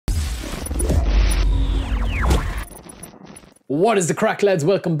What is the crack, lads?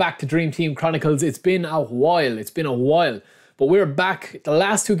 Welcome back to Dream Team Chronicles. It's been a while. But we're back. The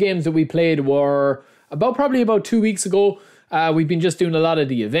last two games that we played were probably about 2 weeks ago. We've been just doing a lot of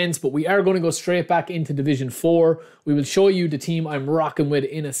the events, but we are going to go straight back into Division 4. We will show you the team I'm rocking with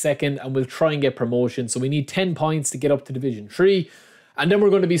in a second, and we'll try and get promotion. So we need 10 points to get up to Division 3. And then we're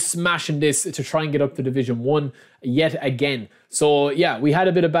going to be smashing this to try and get up to Division 1 yet again. So yeah, we had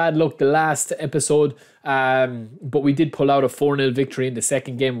a bit of bad luck the last episode, but we did pull out a 4-0 victory in the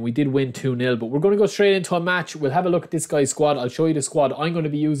second game. And we did win 2-0, but we're going to go straight into a match. We'll have a look at this guy's squad. I'll show you the squad I'm going to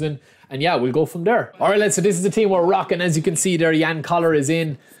be using. And yeah, we'll go from there. All right, lads, so this is the team we're rocking. As you can see there, Jan Koller is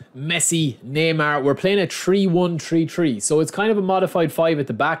in. Messi, Neymar. We're playing a 3-1-3-3. So it's kind of a modified 5 at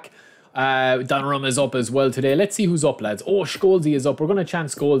the back. Donnarumma is up as well today. Let's see who's up, lads. Oh, Scholzi is up. We're going to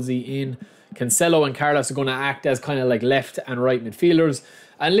chance Scholzi in. Cancelo and Carlos are going to act as kind of like left and right midfielders.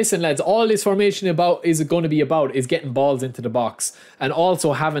 And listen, lads, all this formation is going to be about is getting balls into the box and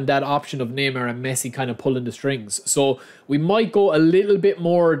also having that option of Neymar and Messi kind of pulling the strings. So we might go a little bit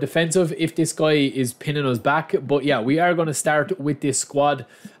more defensive if this guy is pinning us back. But yeah, we are going to start with this squad.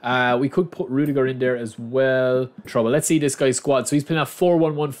 We could put Rudiger in there as well. Trouble. Let's see this guy's squad. So he's playing a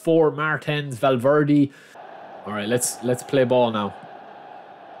 4-1-1-4. Martens, Valverde. All right, let's play ball now.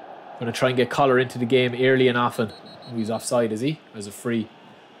 I'm going to try and get Koller into the game early and often. Oh, he's offside, is he? Or is it free?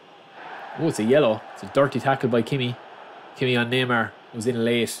 Oh, it's a yellow. It's a dirty tackle by Kimi. Kimi on Neymar was in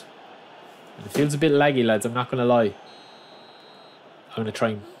late. And it feels a bit laggy, lads. I'm not going to lie. I'm going to try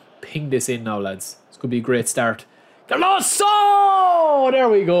and ping this in now, lads. This could be a great start. Carlos! There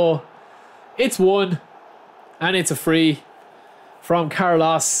we go. It's one. And it's a free from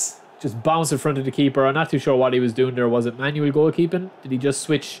Carlos. Just bounced in front of the keeper. I'm not too sure what he was doing there. Was it manual goalkeeping? Did he just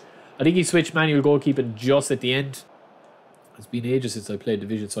switch? I think he switched manual goalkeeping just at the end. It's been ages since I played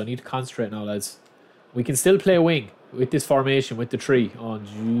Division, so I need to concentrate now, lads. We can still play wing with this formation, with the tree. Oh,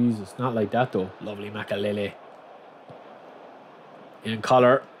 Jesus. Not like that, though. Lovely Makalele. And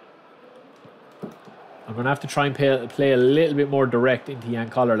Koller. I'm going to have to try and play a little bit more direct into Jan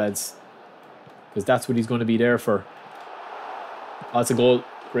Koller, lads. Because that's what he's going to be there for. Oh, that's a goal.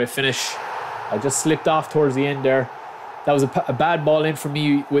 Great finish. I just slipped off towards the end there. That was a bad ball in for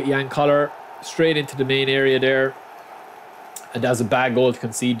me with Jan Koller. Straight into the main area there. And that's a bad goal to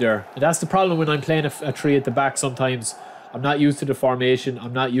concede there. And that's the problem when I'm playing a tree at the back sometimes. I'm not used to the formation.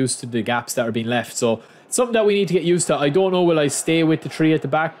 I'm not used to the gaps that are being left. So it's something that we need to get used to. I don't know will I stay with the tree at the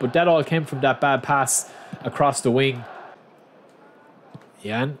back, but that all came from that bad pass across the wing.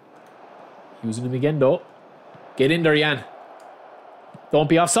 Jan. Using him again though. Get in there, Jan. Don't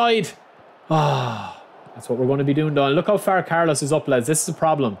be offside. Ah, that's what we're going to be doing, though. And look how far Carlos is up, lads. This is a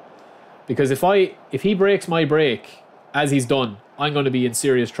problem. Because if he breaks my break, as he's done, I'm going to be in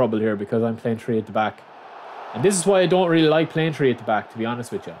serious trouble here because I'm playing tree at the back. And this is why I don't really like playing tree at the back, to be honest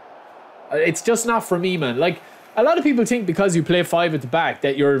with you. It's just not for me, man. Like, a lot of people think because you play 5 at the back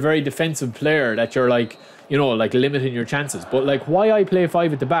that you're a very defensive player, that you're like, you know, like limiting your chances. But like, why I play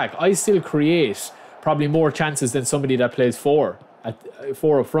 5 at the back, I still create probably more chances than somebody that plays 4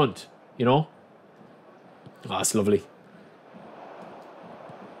 up front, you know? Oh, that's lovely.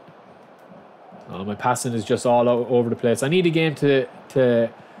 Oh, my passing is just all over the place. I need a game to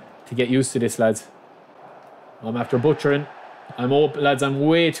get used to this, lads. I'm after butchering. I'm open, lads. I'm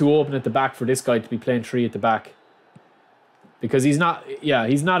way too open at the back for this guy to be playing 3 at the back. Because he's not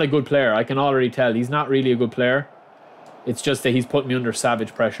a good player. I can already tell. He's not really a good player. It's just that he's put me under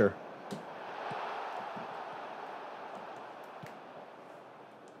savage pressure.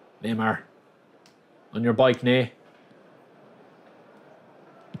 Neymar. On your bike, Ney.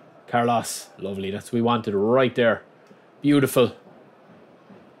 Carlos. Lovely. That's what we wanted right there. Beautiful.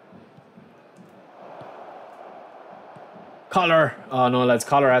 Koller. Oh, no, lads.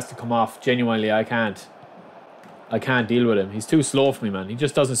 Koller has to come off. Genuinely, I can't deal with him. He's too slow for me, man. He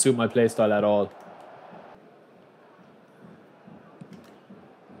just doesn't suit my playstyle at all.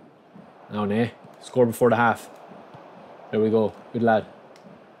 Now, Ney. Score before the half. There we go. Good lad.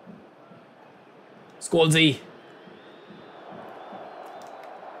 Scholzi.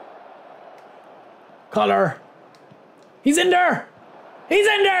 Koller. He's in there. He's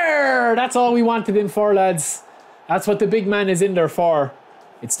in there. That's all we wanted him for, lads. That's what the big man is in there for.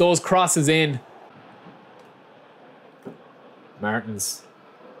 It's those crosses in. Martins.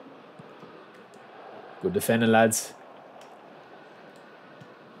 Good defending, lads.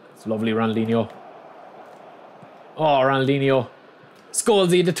 It's lovely, Ronaldinho. Oh, Ronaldinho.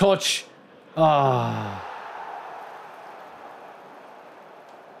 Scholzi, the touch. Ah.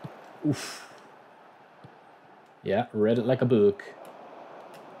 Oof. Yeah, read it like a book.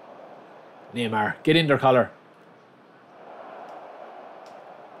 Neymar, get in there, Koller.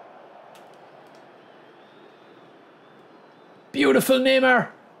 Beautiful, Neymar.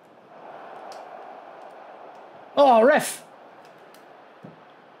 Oh, ref.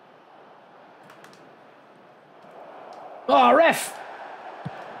 Oh, ref.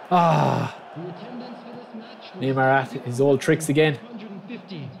 Ah. Neymar at his old tricks again.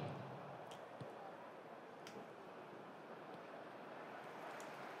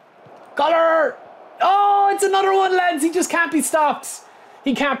 Collar. Oh, it's another one, lads. He just can't be stopped.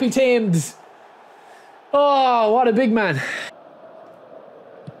 He can't be tamed. Oh, what a big man.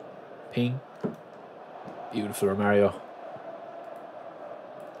 Ping. Beautiful, Romario.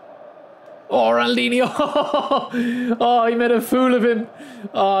 Oh, Ronaldinho. Oh, he made a fool of him.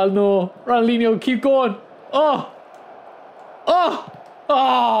 Oh, no. Ronaldinho, keep going. Oh. Oh.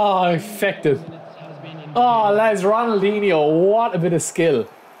 Oh, effective. Oh, lads, Ronaldinho. What a bit of skill.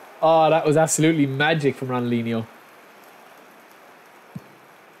 Oh, that was absolutely magic from Ronaldinho.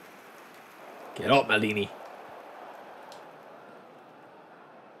 Get up, Maldini.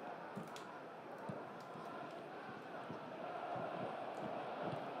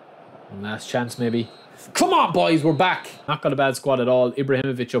 One last chance, maybe. Come on, boys, we're back. Not got a bad squad at all.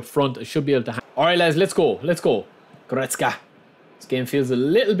 Ibrahimovic up front. I should be able to... All right, lads, let's go. Let's go. Goretzka. This game feels a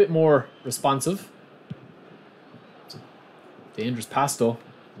little bit more responsive. It's a dangerous pass, though.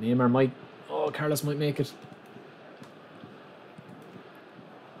 Neymar might... Oh, Carlos might make it.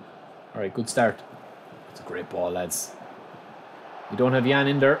 All right, good start. It's a great ball, lads. We don't have Jan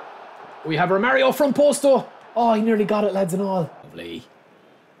in there. We have Romario front post, though. Oh, he nearly got it, lads, and all. Lovely.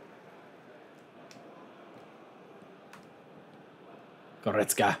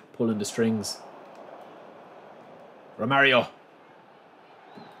 Goretzka pulling the strings. Romario.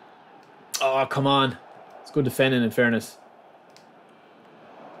 Oh, come on. It's good defending, in fairness.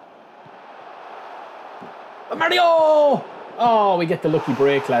 Romario! Oh, we get the lucky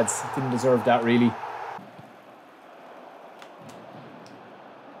break, lads. Didn't deserve that, really.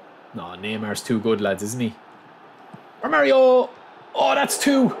 No, Neymar's too good, lads, isn't he? Romario! Oh, that's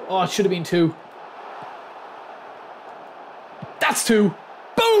 2. Oh, it should have been 2. That's 2.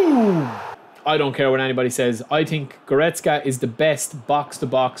 Boom! I don't care what anybody says. I think Goretzka is the best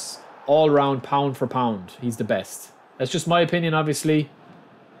box-to-box, all-round, pound for pound. He's the best. That's just my opinion, obviously.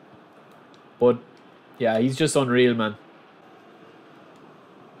 But, yeah, he's just unreal, man.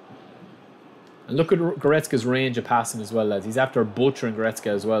 And look at Goretzka's range of passing as well, lads. He's after butchering Goretzka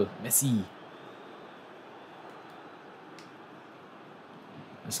as well. Messi.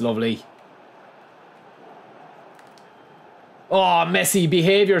 That's lovely. Oh, Messi,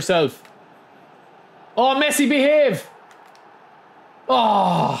 behave yourself. Oh, Messi, behave.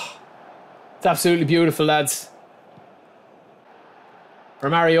 Oh, it's absolutely beautiful, lads.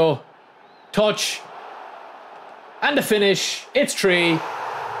 Romario. Touch. And the finish. It's 3.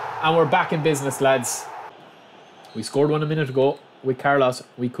 And we're back in business, lads. We scored one a minute ago with Carlos.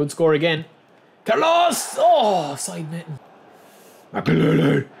 We could score again. Carlos! Oh, side netting.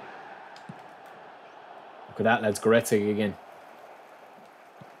 Makelele. Look at that, lads. Goretzka again.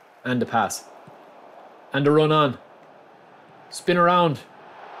 And the pass. And the run on. Spin around.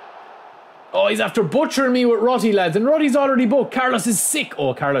 Oh, he's after butchering me with Roddy, lads. And Roddy's already booked. Carlos is sick.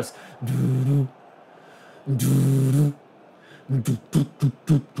 Oh, Carlos.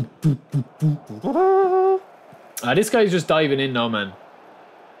 This guy's just diving in now, man.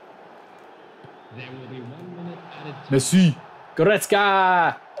 There will be 1 minute added to Messi.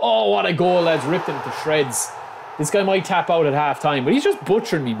 Goretzka. Oh, what a goal, lads. Ripped him to shreds. This guy might tap out at half time, but he's just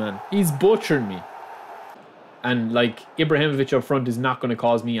butchering me, man. He's butchering me. And, like, Ibrahimovic up front is not going to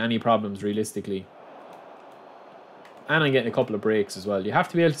cause me any problems, realistically. And I'm getting a couple of breaks as well. You have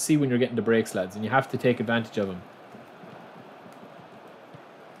to be able to see when you're getting the breaks, lads, and you have to take advantage of them.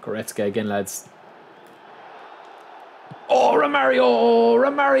 Goretzka again, lads. Oh, Romario!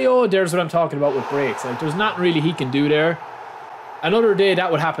 Romario! There's what I'm talking about with breaks. Like, there's not really he can do there. Another day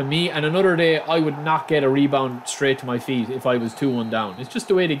that would happen to me, and another day I would not get a rebound straight to my feet if I was 2-1 down. It's just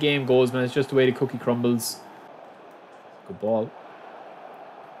the way the game goes, man. It's just the way the cookie crumbles. Good ball.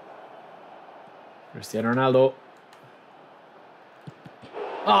 Cristiano Ronaldo.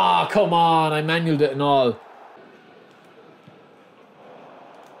 Ah, oh, come on. I manualed it and all.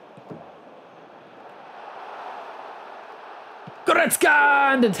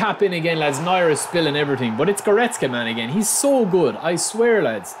 Goretzka! And the tap in again, lads. Neuer is spilling everything. But it's Goretzka, man, again. He's so good. I swear,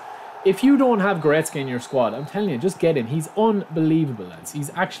 lads. If you don't have Goretzka in your squad, I'm telling you, just get him. He's unbelievable, lads. He's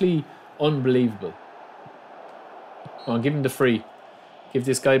actually unbelievable. Come on, give him the free. Give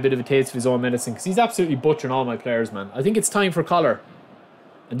this guy a bit of a taste of his own medicine. Because he's absolutely butchering all my players, man. I think it's time for collar.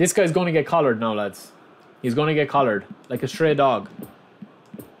 And this guy's going to get collared now, lads. He's going to get collared. Like a stray dog.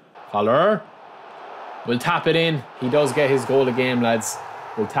 Collar. We'll tap it in. He does get his goal of game, lads.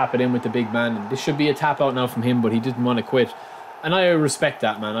 We'll tap it in with the big man. And this should be a tap out now from him, but he didn't want to quit. And I respect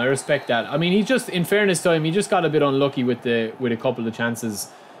that, man. I respect that. I mean, he just, in fairness to him, he just got a bit unlucky with a couple of chances.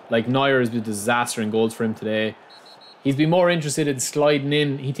 Like, Neuer has been a disaster in goals for him today. He's been more interested in sliding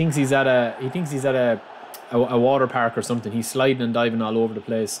in. He thinks he's at a water park or something. He's sliding and diving all over the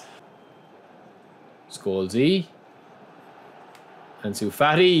place. Scholesy. Ansu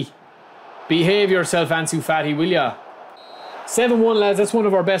Fati. Behave yourself, Ansu Fati, will ya? 7-1, lads. That's one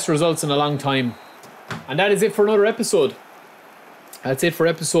of our best results in a long time. And that is it for another episode. That's it for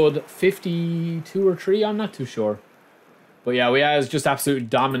episode 52 or 3. I'm not too sure. But yeah, we just absolutely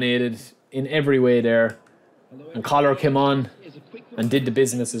dominated in every way there. And Collar came on and did the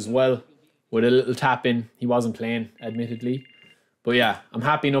business as well with a little tap in. He wasn't playing, admittedly. But yeah, I'm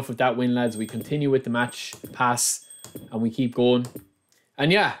happy enough with that win, lads. We continue with the match pass and we keep going.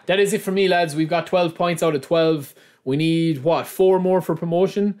 And yeah, that is it for me, lads. We've got 12 points out of 12. We need, 4 more for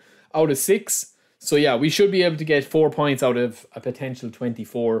promotion out of 6. So yeah, we should be able to get 4 points out of a potential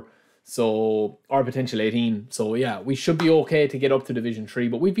 24. So, or potential 18. So yeah, we should be okay to get up to Division 3.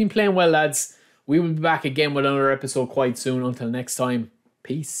 But we've been playing well, lads. We will be back again with another episode quite soon. Until next time,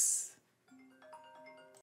 peace.